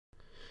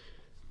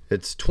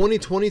It's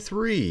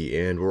 2023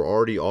 and we're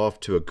already off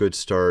to a good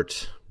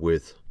start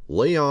with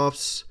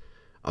layoffs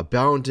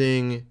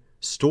abounding,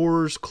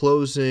 stores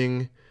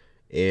closing,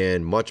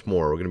 and much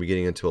more. We're going to be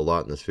getting into a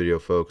lot in this video,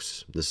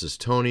 folks. This is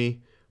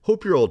Tony.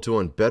 Hope you're all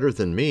doing better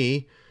than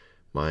me.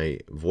 My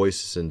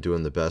voice isn't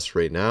doing the best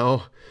right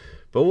now,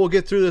 but we'll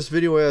get through this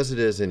video as it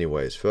is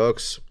anyways,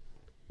 folks.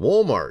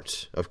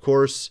 Walmart, of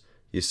course,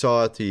 you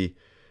saw at the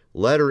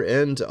latter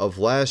end of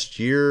last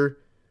year,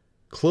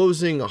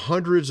 closing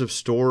hundreds of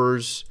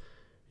stores.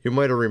 You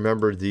might have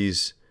remembered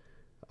these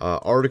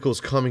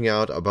articles coming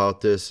out about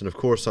this. And of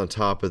course, on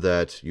top of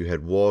that, you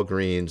had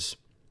Walgreens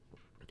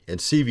and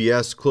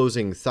CVS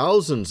closing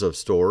thousands of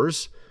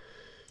stores.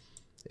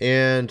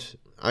 And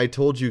I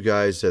told you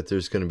guys that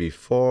there's going to be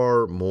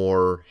far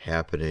more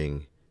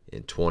happening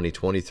in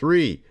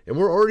 2023. And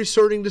we're already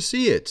starting to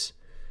see it.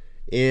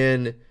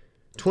 In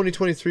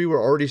 2023, we're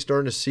already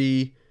starting to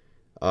see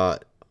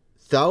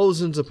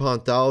thousands upon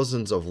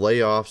thousands of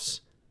layoffs,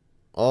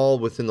 all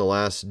within the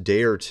last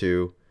day or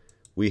two.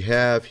 We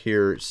have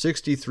here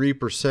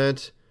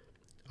 63%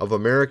 of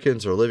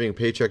Americans are living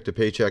paycheck to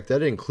paycheck.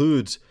 That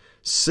includes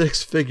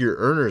six-figure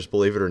earners,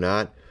 believe it or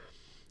not.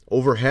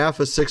 Over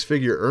half of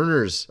six-figure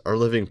earners are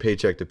living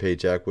paycheck to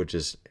paycheck, which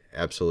is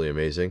absolutely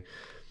amazing.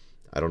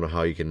 I don't know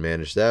how you can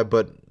manage that,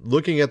 but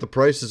looking at the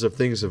prices of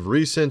things of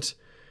recent,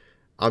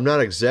 I'm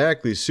not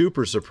exactly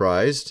super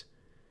surprised.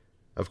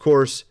 Of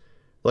course,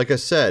 like I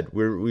said,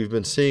 we've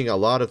been seeing a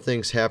lot of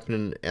things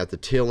happening at the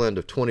tail end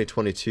of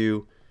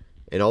 2022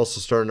 and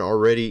also starting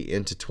already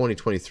into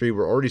 2023.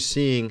 We're already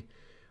seeing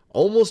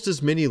almost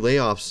as many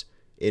layoffs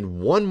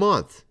in 1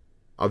 month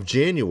of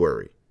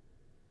January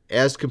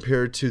as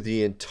compared to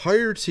the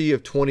entirety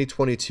of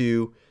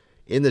 2022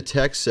 in the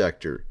tech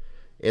sector.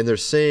 And they're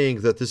saying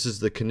that this is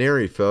the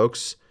canary,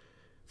 folks,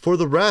 for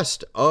the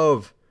rest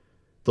of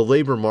the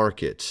labor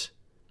market.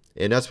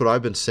 And that's what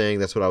I've been saying.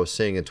 That's what I was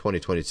saying in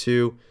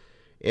 2022.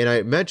 And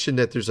I mentioned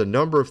that there's a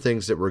number of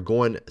things that were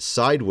going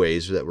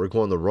sideways, that were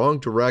going the wrong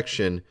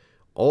direction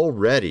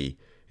already.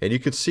 And you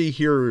can see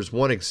here is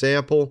one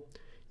example.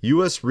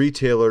 U.S.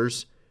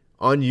 retailers,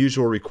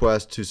 unusual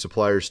request to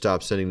suppliers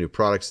stop sending new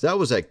products. That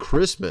was at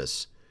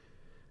Christmas.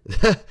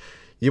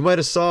 You might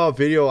have saw a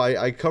video.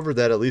 I covered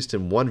that at least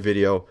in one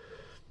video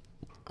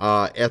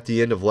at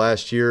the end of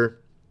last year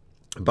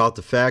about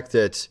the fact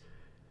that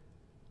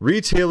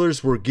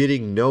retailers were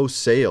getting no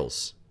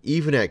sales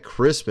even at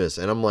Christmas.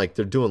 And I'm like,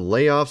 they're doing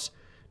layoffs,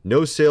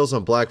 no sales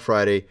on Black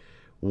Friday.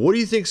 What do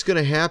you think is going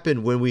to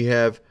happen when we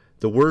have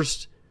the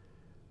worst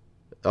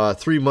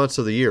 3 months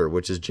of the year,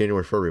 which is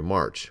January, February,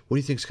 March? What do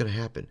you think is going to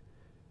happen?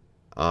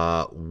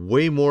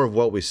 Way more of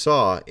what we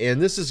saw.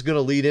 And this is going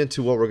to lead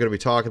into what we're going to be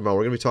talking about.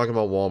 We're going to be talking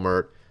about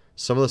Walmart,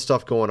 some of the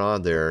stuff going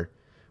on there,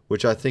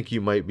 which I think you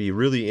might be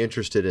really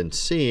interested in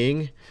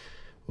seeing.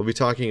 We'll be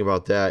talking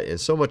about that and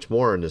so much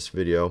more in this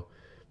video.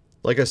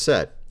 Like I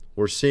said,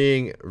 we're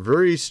seeing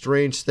very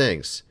strange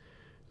things.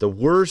 The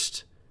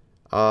worst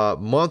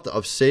month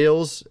of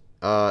sales,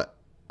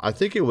 I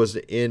think it was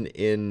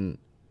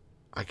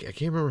I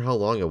can't remember how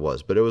long it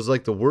was, but it was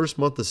like the worst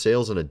month of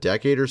sales in a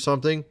decade or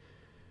something.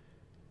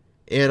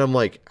 And I'm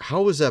like,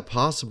 how is that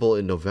possible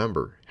in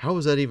November? How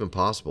is that even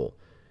possible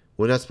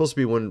when that's supposed to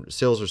be when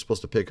sales are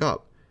supposed to pick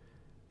up?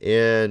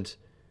 And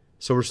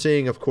so we're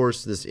seeing, of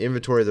course, this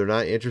inventory. They're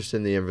not interested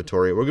in the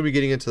inventory. We're going to be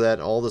getting into that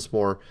and all this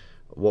more.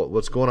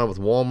 What's going on with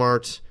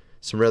Walmart,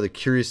 some rather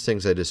curious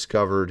things I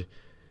discovered,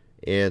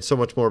 and so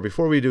much more.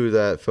 Before we do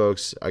that,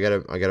 folks, I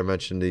gotta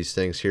mention these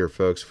things here,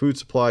 folks. Food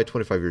supply,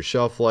 25-year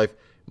shelf life.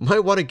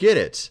 Might want to get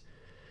it.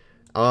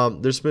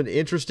 There's been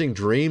interesting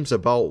dreams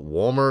about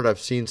Walmart. I've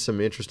seen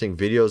some interesting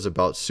videos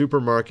about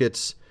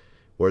supermarkets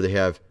where they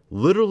have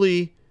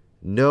literally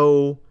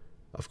no,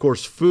 of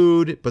course,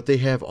 food, but they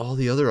have all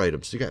the other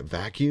items. You got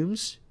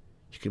vacuums.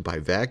 You can buy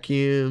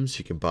vacuums.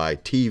 You can buy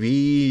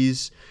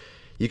TVs.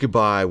 You can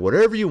buy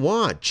whatever you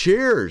want.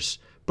 Chairs,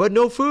 but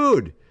no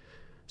food.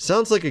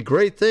 Sounds like a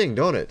great thing,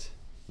 don't it?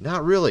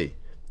 Not really.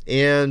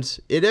 And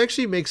it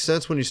actually makes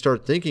sense when you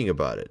start thinking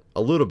about it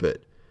a little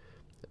bit.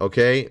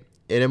 Okay?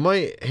 And it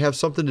might have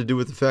something to do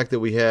with the fact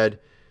that we had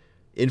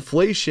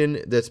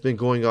inflation that's been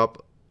going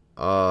up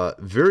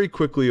very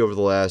quickly over the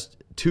last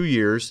 2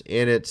 years,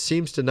 and it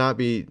seems to not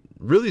be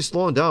really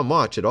slowing down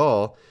much at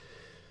all.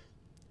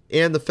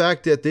 And the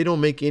fact that they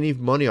don't make any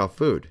money off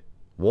food.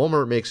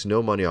 Walmart makes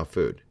no money off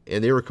food.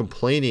 And they were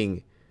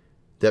complaining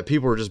that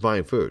people were just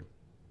buying food.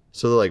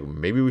 So they're like,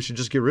 maybe we should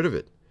just get rid of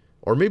it.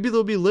 Or maybe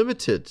there'll be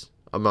limited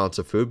amounts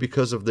of food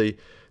because of the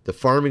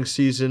farming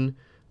season.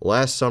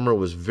 Last summer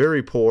was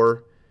very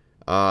poor.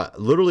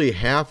 Literally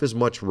half as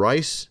much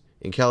rice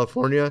in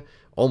California,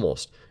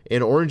 almost.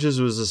 And oranges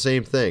was the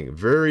same thing.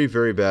 Very,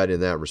 very bad in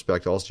that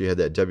respect. Also, you had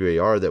that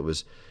WAR that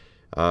was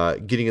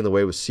getting in the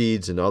way with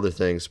seeds and other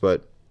things.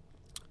 But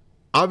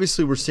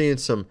obviously, we're seeing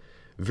some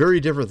very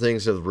different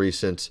things of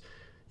recent.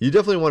 You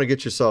definitely want to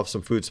get yourself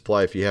some food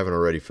supply if you haven't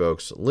already,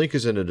 folks. Link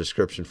is in the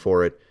description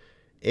for it.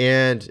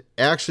 And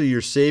actually, you're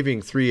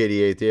saving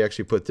 $3.88. They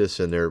actually put this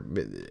in there.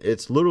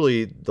 It's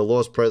literally the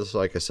lowest price,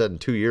 like I said, in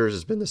 2 years.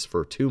 It's been this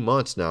for 2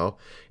 months now.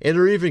 And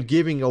they're even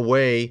giving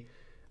away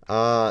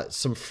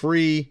some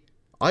free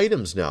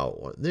items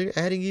now. They're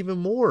adding even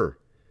more.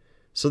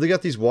 So they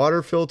got these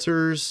water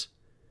filters.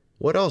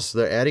 What else?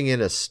 They're adding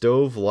in a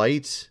stove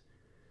light.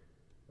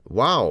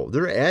 Wow,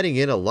 they're adding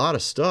in a lot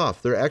of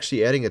stuff. They're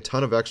actually adding a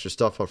ton of extra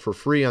stuff for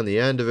free on the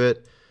end of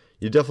it.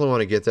 You definitely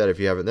want to get that if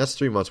you haven't. That's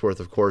 3 months worth,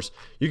 of course.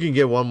 You can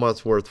get 1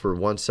 month's worth for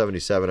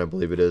 $177, I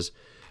believe it is.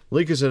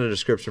 Link is in the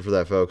description for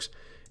that, folks.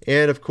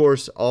 And, of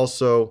course,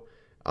 also,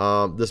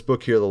 this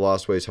book here, The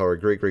Lost Ways, How Our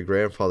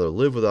Great-Great-Grandfather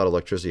Lived Without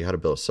Electricity, How to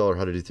Build a Cellar,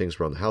 How to Do Things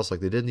Around the House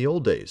Like They did in the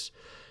old days.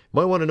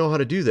 Might want to know how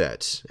to do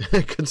that,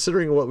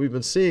 considering what we've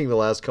been seeing the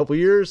last couple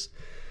years.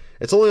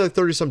 It's only like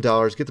 $30-some.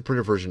 Get the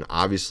printed version,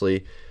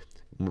 obviously,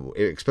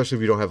 especially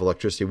if you don't have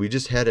electricity. We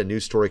just had a new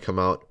story come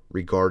out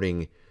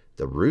regarding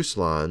the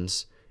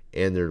Ruslans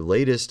and their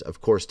latest,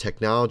 of course,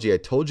 technology. I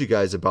told you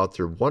guys about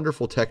their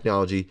wonderful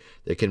technology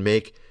that can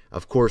make,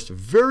 of course,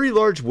 very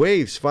large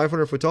waves,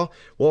 500 foot tall.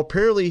 Well,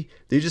 apparently,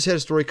 they just had a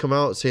story come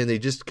out saying they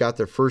just got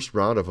their first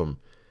round of them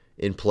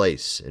in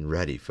place and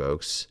ready,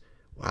 folks.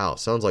 Wow,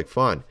 sounds like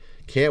fun.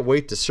 Can't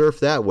wait to surf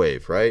that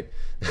wave, right?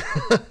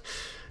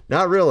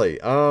 Not really.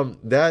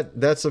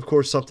 That's, of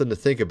course, something to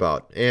think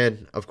about.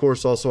 And, of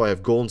course, also I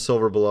have gold and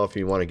silver below if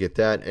you want to get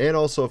that. And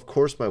also, of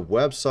course, my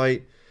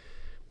website,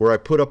 where I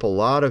put up a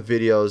lot of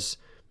videos.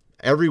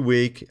 Every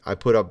week, I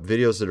put up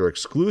videos that are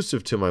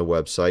exclusive to my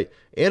website.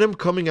 And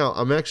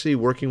I'm actually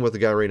working with a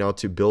guy right now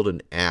to build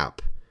an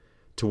app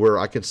to where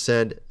I can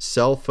send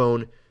cell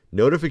phone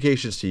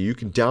notifications to you. You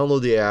can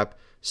download the app,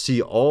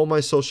 see all my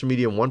social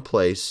media in one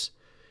place,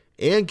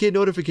 and get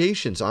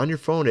notifications on your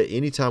phone at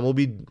any time.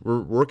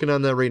 We're working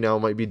on that right now. It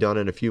might be done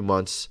in a few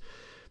months.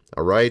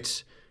 All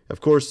right. Of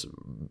course,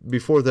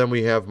 before then,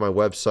 we have my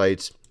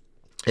websites.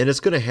 And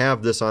it's going to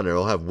have this on there.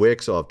 It'll have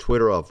Wix, it'll have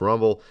Twitter, it'll have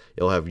Rumble,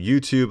 it'll have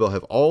YouTube, it'll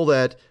have all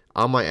that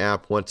on my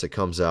app once it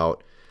comes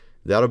out.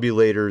 That'll be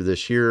later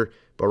this year.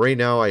 But right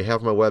now, I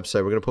have my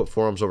website. We're going to put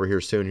forums over here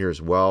soon here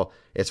as well.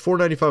 It's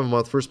 $4.95 a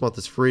month. First month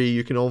is free.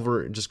 You can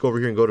just go over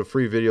here and go to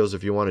free videos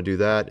if you want to do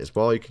that as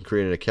well. You can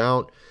create an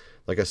account.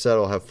 Like I said,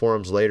 I'll have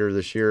forums later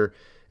this year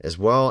as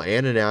well,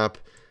 and an app.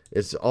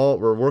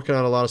 We're working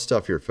on a lot of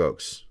stuff here,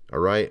 folks. All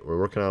right? We're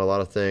working on a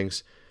lot of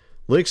things.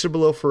 Links are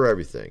below for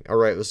everything. All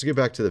right, let's get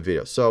back to the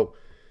video. So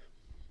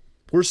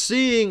we're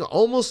seeing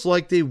almost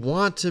like they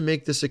want to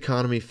make this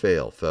economy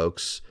fail,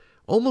 folks.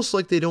 Almost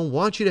like they don't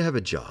want you to have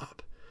a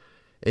job.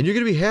 And you're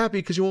going to be happy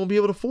because you won't be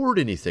able to afford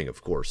anything,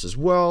 of course, as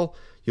well.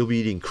 You'll be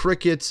eating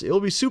crickets.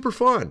 It'll be super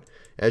fun,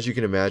 as you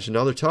can imagine.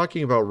 Now they're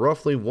talking about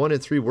roughly 1 in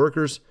 3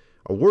 workers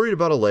are worried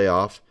about a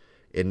layoff,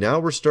 and now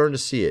we're starting to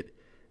see it.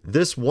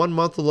 This 1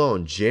 month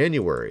alone,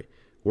 January,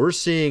 we're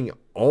seeing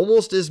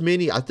almost as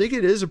many. I think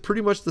it is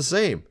pretty much the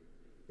same.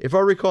 If I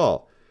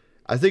recall,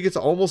 I think it's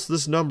almost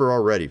this number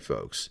already,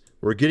 folks.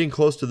 We're getting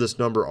close to this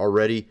number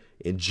already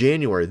in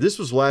January. This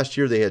was last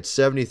year. They had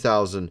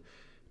 70,000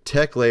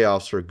 tech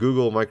layoffs for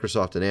Google,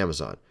 Microsoft, and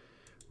Amazon.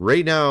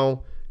 Right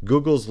now,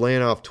 Google's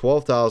laying off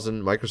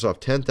 12,000, Microsoft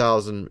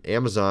 10,000,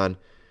 Amazon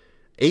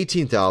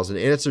 18,000,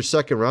 and it's their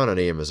second round on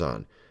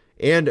Amazon.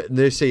 And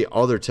they say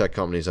other tech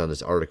companies on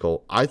this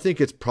article. I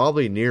think it's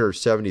probably near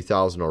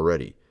 70,000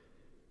 already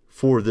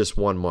for this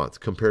 1 month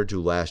compared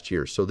to last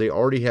year. So they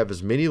already have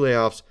as many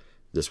layoffs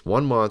this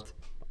 1 month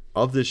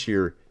of this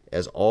year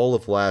as all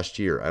of last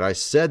year. And I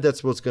said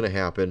that's what's going to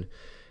happen.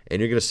 And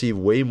you're going to see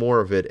way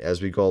more of it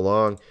as we go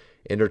along.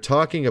 And they're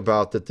talking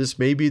about that this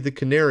may be the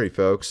canary,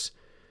 folks,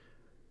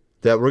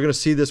 that we're going to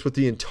see this with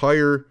the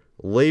entire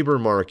labor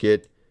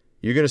market.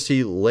 You're going to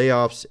see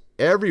layoffs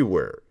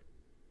everywhere.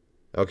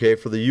 Okay,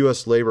 for the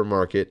U.S. labor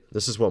market.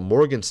 This is what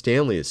Morgan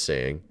Stanley is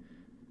saying.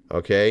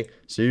 Okay,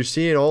 so you're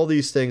seeing all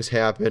these things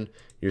happen.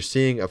 You're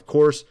seeing, of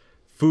course,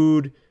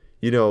 food,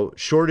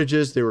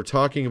 shortages. They were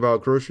talking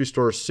about grocery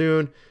stores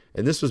soon.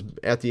 And this was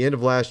at the end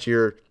of last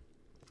year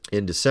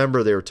in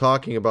December. They were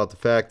talking about the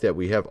fact that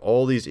we have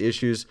all these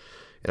issues.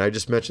 And I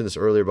just mentioned this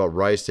earlier about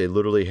rice. They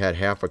literally had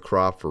half a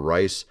crop for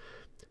rice,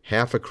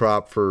 half a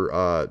crop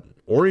for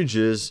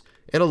oranges,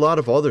 and a lot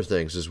of other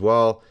things as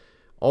well.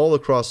 All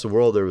across the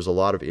world, there was a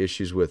lot of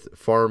issues with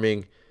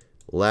farming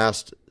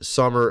last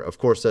summer. Of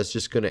course, that's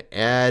just going to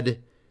add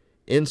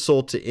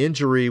insult to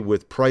injury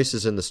with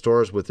prices in the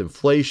stores. With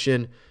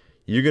inflation,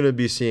 you're going to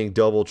be seeing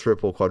double,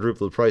 triple,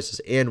 quadruple the prices.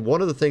 And one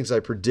of the things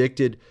I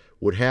predicted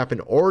would happen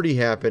already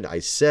happened. I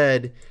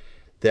said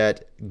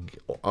that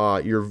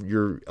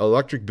your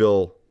electric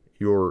bill,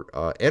 your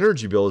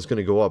energy bill is going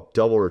to go up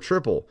double or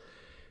triple.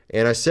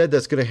 And I said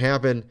that's going to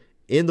happen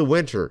in the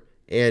winter.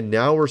 And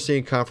now we're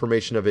seeing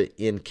confirmation of it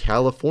in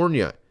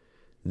California.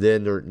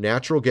 Then their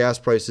natural gas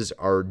prices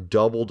are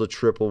double to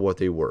triple what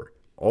they were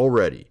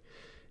already.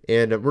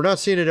 And we're not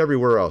seeing it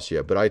everywhere else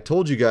yet. But I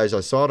told you guys,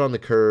 I saw it on the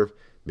curve.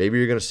 Maybe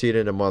you're going to see it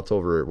in a month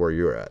over where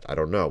you're at. I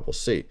don't know. We'll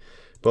see.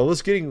 But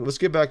let's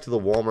get back to the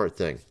Walmart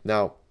thing.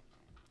 Now,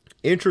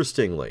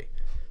 interestingly,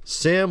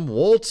 Sam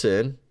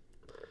Walton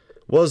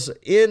was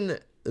in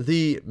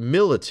the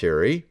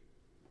military,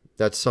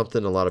 that's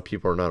something a lot of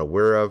people are not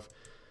aware of.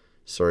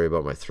 Sorry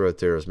about my throat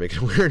there. I was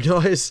making a weird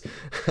noise.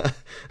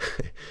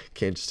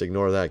 Can't just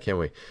ignore that, can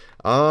we?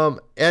 At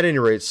any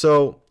rate,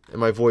 so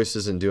my voice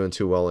isn't doing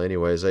too well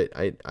anyways.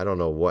 I don't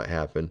know what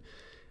happened.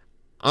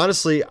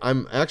 Honestly,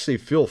 I'm actually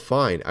feel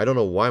fine. I don't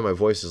know why my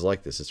voice is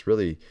like this. It's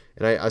really,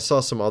 and I saw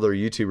some other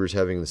YouTubers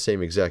having the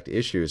same exact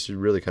issue. It's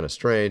really kind of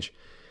strange.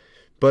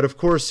 But of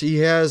course, he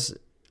has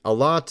a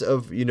lot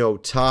of,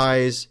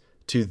 ties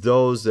to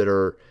those that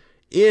are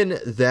in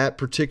that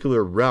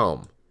particular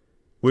realm,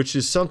 which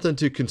is something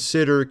to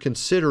consider,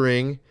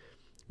 considering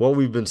what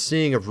we've been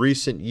seeing of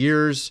recent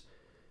years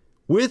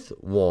with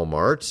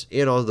Walmart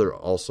and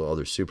also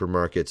other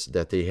supermarkets,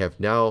 that they have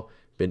now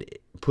been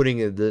putting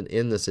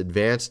in this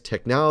advanced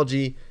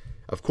technology,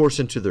 of course,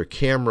 into their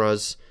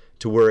cameras,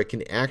 to where it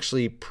can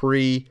actually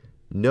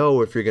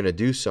know if you're going to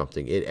do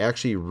something. It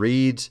actually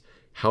reads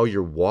how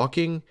you're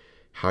walking,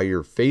 how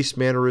your face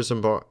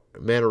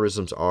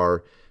mannerisms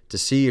are, to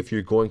see if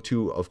you're going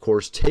to, of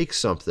course, take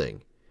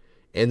something.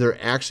 And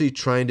they're actually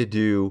trying to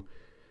do,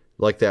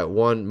 like that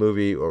one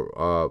movie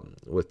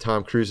with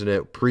Tom Cruise in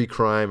it,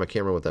 Pre-Crime. I can't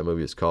remember what that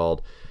movie is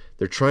called.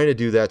 They're trying to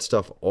do that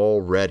stuff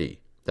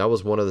already. That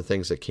was one of the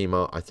things that came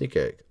out, I think,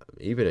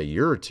 even a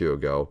year or two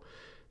ago.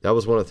 That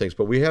was one of the things.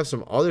 But we have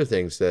some other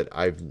things that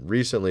I've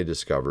recently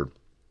discovered.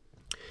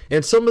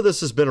 And some of this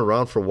has been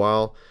around for a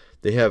while.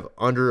 They have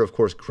of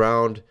course,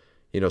 ground,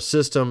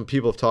 system.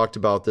 People have talked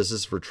about this. This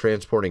is for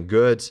transporting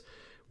goods,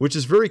 which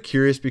is very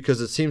curious because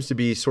it seems to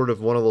be sort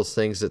of one of those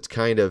things that's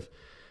kind of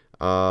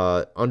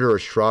under a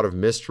shroud of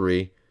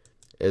mystery,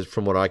 as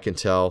from what I can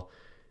tell.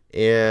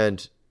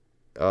 And,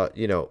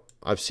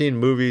 I've seen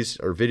movies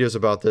or videos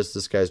about this.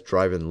 This guy's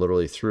driving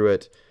literally through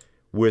it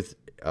with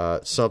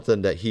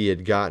something that he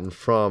had gotten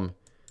from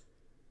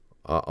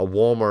a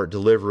Walmart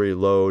delivery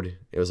load.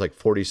 It was like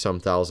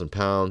 40-some thousand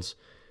pounds.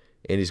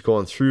 And he's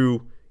going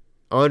through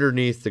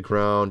underneath the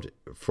ground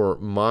for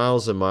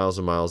miles and miles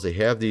and miles. They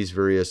have these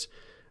various,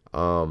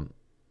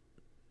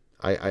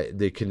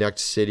 they connect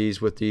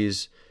cities with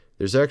these.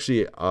 There's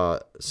actually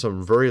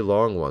some very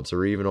long ones.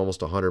 They're even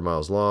almost 100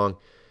 miles long.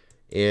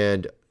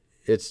 And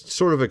it's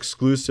sort of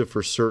exclusive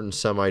for certain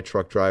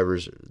semi-truck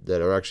drivers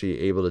that are actually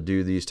able to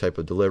do these type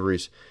of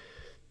deliveries.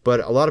 But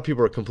a lot of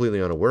people are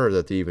completely unaware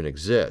that they even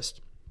exist.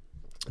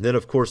 And then,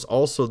 of course,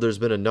 also there's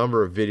been a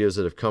number of videos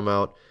that have come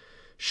out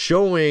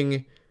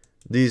showing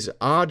these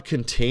odd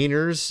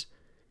containers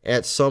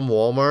at some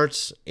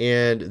Walmarts,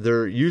 and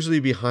they're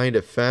usually behind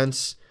a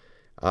fence.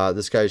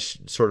 This guy's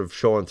sort of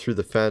showing through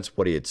the fence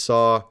what he had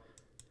saw.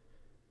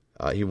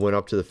 He went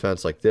up to the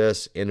fence like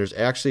this, and there's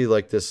actually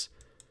like this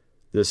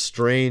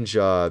strange,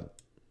 I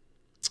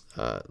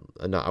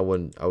don't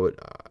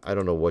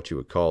know what you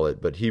would call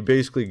it, but he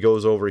basically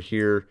goes over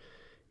here,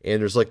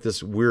 and there's like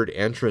this weird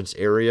entrance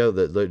area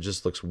that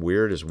just looks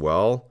weird as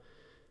well.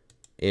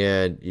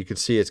 And you can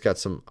see it's got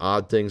some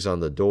odd things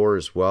on the door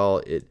as well.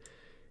 It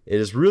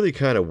is really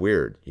kind of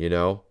weird,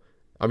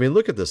 I mean,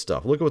 look at this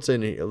stuff. Look at what's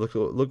in here. Look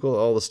at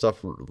all the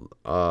stuff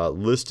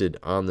listed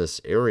on this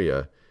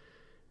area,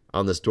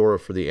 on this door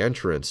for the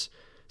entrance.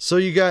 So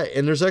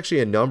and there's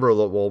actually a number of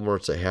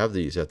Walmarts that have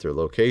these at their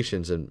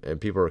locations,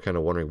 and people are kind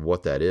of wondering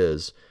what that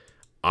is.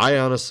 I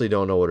honestly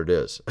don't know what it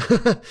is.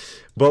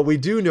 But we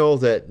do know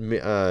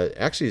that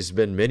actually it's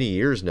been many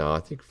years now, I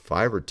think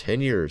 5 or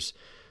 10 years,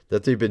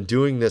 that they've been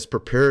doing this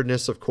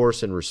preparedness, of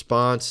course, in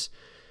response.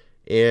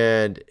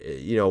 And,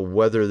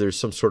 whether there's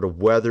some sort of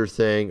weather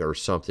thing or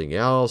something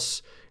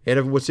else.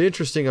 And what's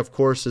interesting, of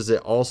course, is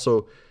it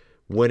also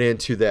went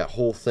into that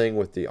whole thing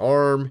with the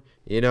arm,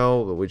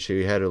 which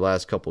we had the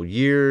last couple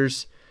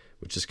years,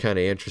 which is kind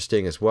of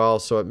interesting as well.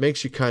 So it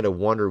makes you kind of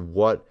wonder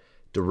what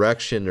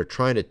direction they're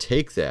trying to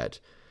take that.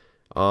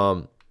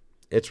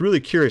 It's really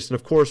curious. And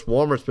of course,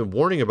 Walmart's been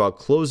warning about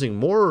closing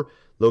more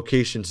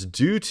locations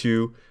due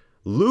to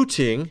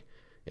looting.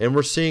 And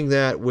we're seeing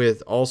that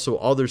with also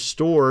other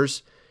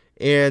stores.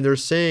 And they're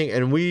saying,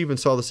 and we even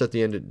saw this at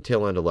the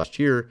tail end of last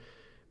year,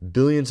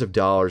 billions of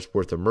dollars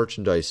worth of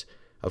merchandise,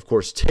 of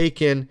course,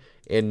 taken.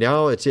 And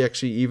now it's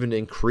actually even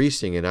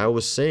increasing. And I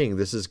was saying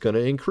this is going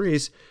to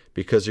increase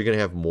because you're going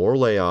to have more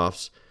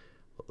layoffs.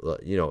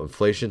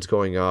 Inflation's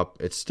going up.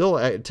 It's still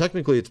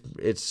technically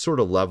it's sort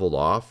of leveled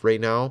off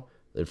right now,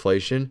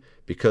 inflation,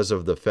 because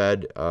of the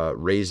Fed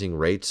raising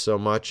rates so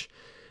much.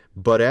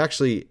 But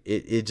actually,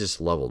 it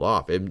just leveled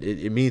off.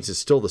 It means it's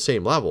still the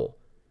same level,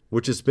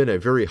 which has been a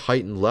very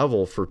heightened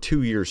level for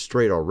 2 years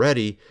straight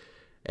already.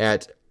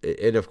 And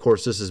of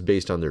course, this is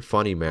based on their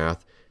funny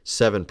math.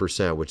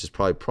 7%, which is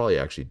probably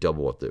actually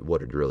double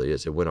what it really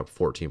is. It went up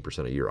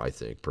 14% a year, I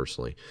think,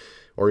 personally,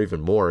 or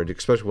even more. And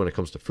especially when it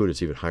comes to food,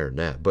 it's even higher than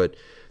that. But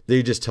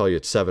they just tell you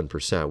it's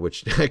 7%,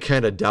 which I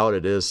kind of doubt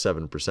it is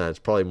 7%. It's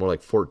probably more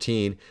like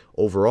 14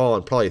 overall,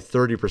 and probably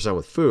 30%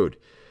 with food,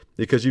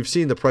 because you've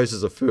seen the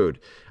prices of food.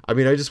 I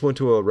mean, I just went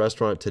to a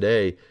restaurant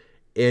today,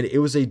 and it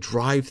was a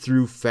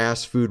drive-through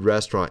fast food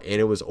restaurant, and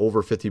it was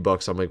over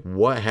 $50. I'm like,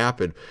 what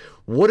happened?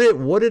 What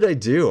did I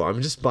do?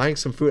 I'm just buying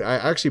some food. I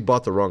actually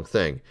bought the wrong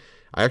thing.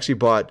 I actually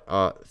bought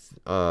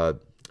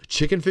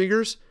chicken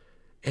fingers,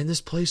 and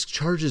this place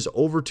charges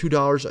over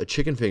 $2 a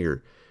chicken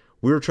finger.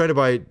 We were trying to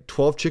buy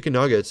 12 chicken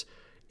nuggets,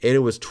 and it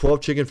was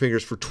 12 chicken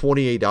fingers for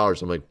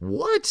 $28. I'm like,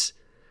 what?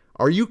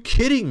 Are you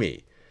kidding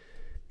me?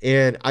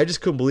 And I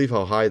just couldn't believe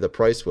how high the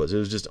price was. It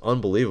was just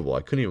unbelievable.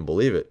 I couldn't even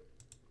believe it.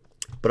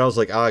 But I was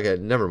like, oh,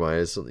 okay, never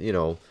mind. It's,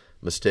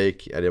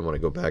 mistake. I didn't want to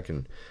go back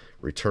and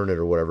return it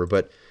or whatever.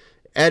 But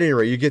at any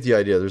rate, you get the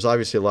idea. There's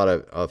obviously a lot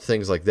of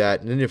things like that.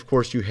 And then, of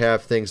course, you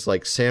have things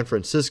like San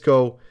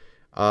Francisco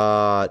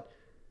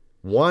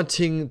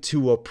wanting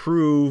to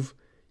approve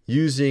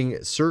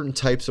using certain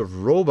types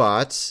of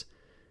robots,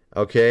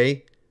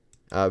 okay?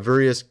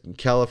 Various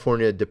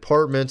California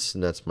departments,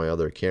 and that's my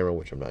other camera,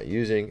 which I'm not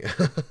using.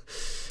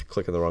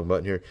 Clicking the wrong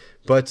button here.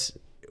 But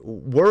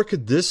where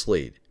could this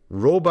lead?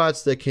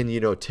 Robots that can,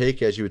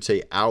 take, as you would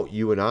say, out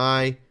you and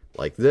I,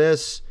 like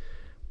this.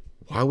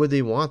 Why would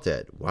they want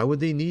that? Why would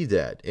they need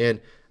that?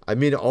 And I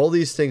mean, all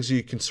these things,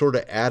 you can sort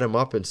of add them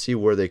up and see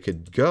where they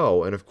could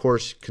go. And of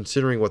course,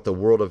 considering what the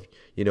World of,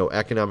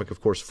 Economic,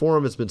 of course,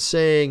 Forum has been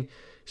saying,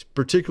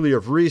 particularly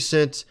of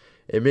recent,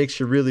 it makes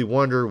you really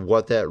wonder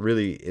what that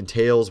really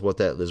entails, what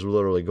that is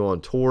literally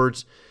going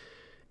towards.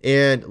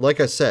 And like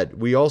I said,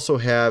 we also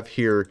have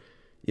here,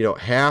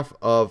 half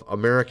of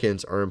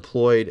Americans are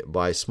employed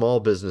by small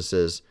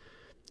businesses,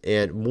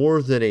 and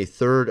more than a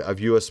third of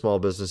U.S. small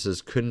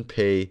businesses couldn't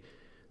pay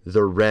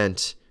the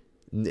rent.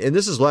 And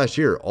this is last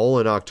year, all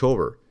in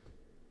October.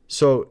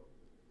 So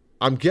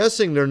I'm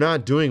guessing they're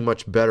not doing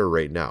much better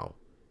right now.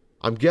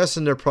 I'm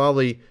guessing they're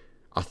probably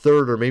a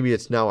third, or maybe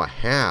it's now a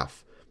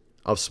half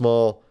of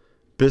small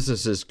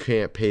businesses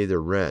can't pay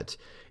their rent.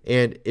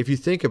 And if you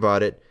think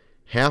about it,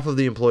 half of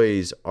the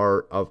employees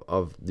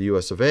of the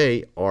US of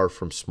A are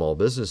from small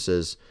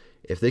businesses.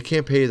 If they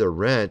can't pay their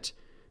rent,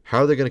 how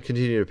are they going to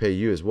continue to pay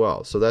you as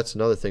well? So that's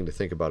another thing to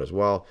think about as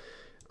well.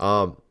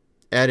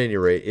 At any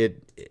rate,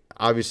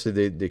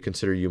 obviously they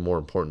consider you more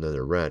important than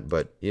their rent,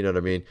 but you know what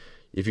I mean?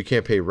 If you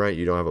can't pay rent,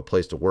 you don't have a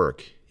place to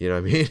work. You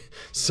know what I mean?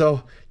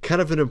 So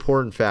kind of an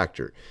important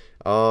factor.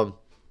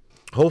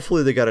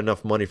 Hopefully they got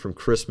enough money from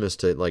Christmas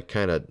to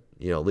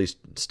at least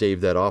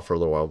stave that off for a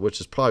little while,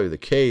 which is probably the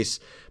case,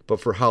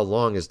 but for how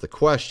long is the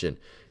question.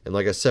 And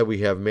like I said, we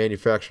have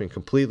manufacturing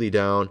completely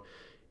down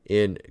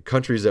in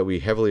countries that we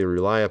heavily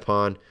rely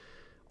upon.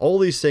 All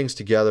these things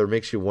together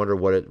makes you wonder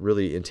what it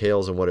really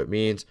entails and what it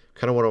means.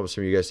 Kind of want to know what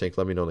some of you guys think.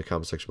 Let me know in the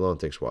comment section below, and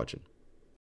thanks for watching.